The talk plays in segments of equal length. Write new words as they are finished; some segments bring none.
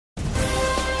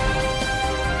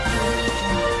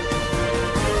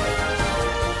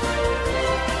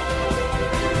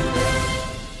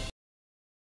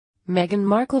Meghan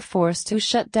Markle forced to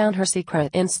shut down her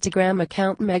secret Instagram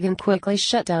account. Meghan quickly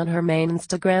shut down her main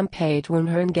Instagram page when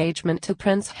her engagement to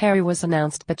Prince Harry was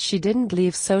announced, but she didn't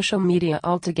leave social media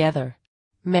altogether.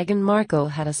 Meghan Markle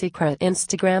had a secret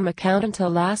Instagram account until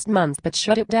last month but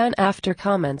shut it down after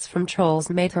comments from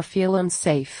trolls made her feel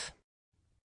unsafe.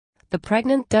 The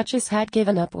pregnant Duchess had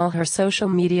given up all her social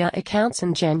media accounts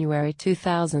in January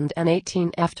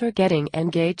 2018 after getting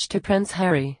engaged to Prince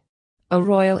Harry. A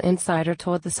royal insider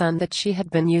told The Sun that she had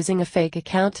been using a fake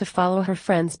account to follow her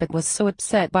friends but was so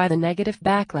upset by the negative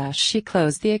backlash she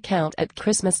closed the account at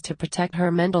Christmas to protect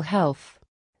her mental health.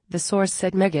 The source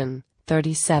said Meghan,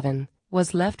 37,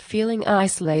 was left feeling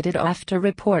isolated after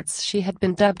reports she had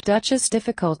been dubbed Duchess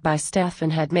difficult by staff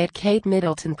and had made Kate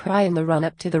Middleton cry in the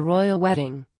run-up to the royal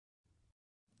wedding.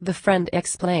 The friend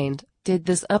explained, "Did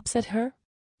this upset her?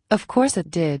 Of course it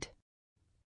did.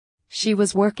 She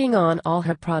was working on all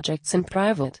her projects in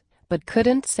private, but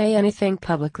couldn't say anything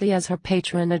publicly as her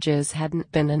patronages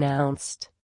hadn't been announced.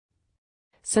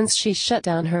 Since she shut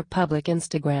down her public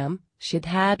Instagram, she'd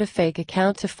had a fake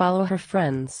account to follow her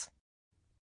friends.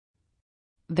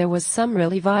 There was some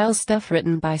really vile stuff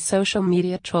written by social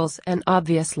media trolls, and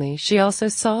obviously she also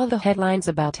saw the headlines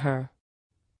about her.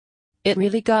 It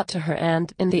really got to her,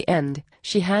 and in the end,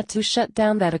 she had to shut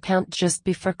down that account just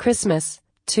before Christmas,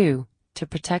 too, to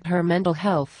protect her mental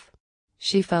health.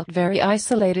 She felt very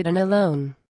isolated and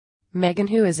alone." Meghan,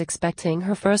 who is expecting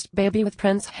her first baby with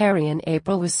Prince Harry in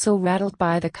April, was so rattled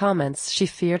by the comments she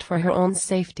feared for her own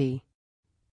safety.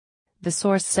 The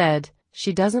source said,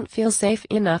 "She doesn't feel safe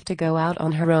enough to go out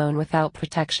on her own without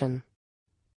protection.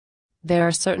 There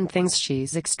are certain things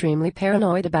she's extremely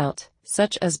paranoid about,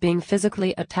 such as being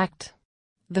physically attacked."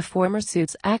 The former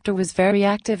Suits actor was very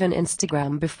active in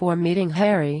Instagram before meeting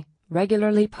Harry,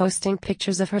 regularly posting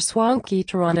pictures of her swanky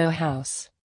Toronto house.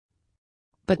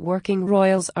 But working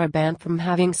royals are banned from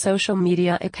having social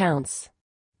media accounts.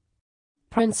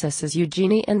 Princesses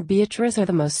Eugenie and Beatrice are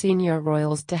the most senior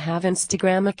royals to have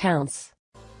Instagram accounts.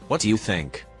 What do you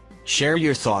think? Share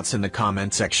your thoughts in the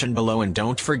comment section below and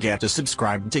don't forget to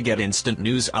subscribe to get instant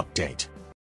news update.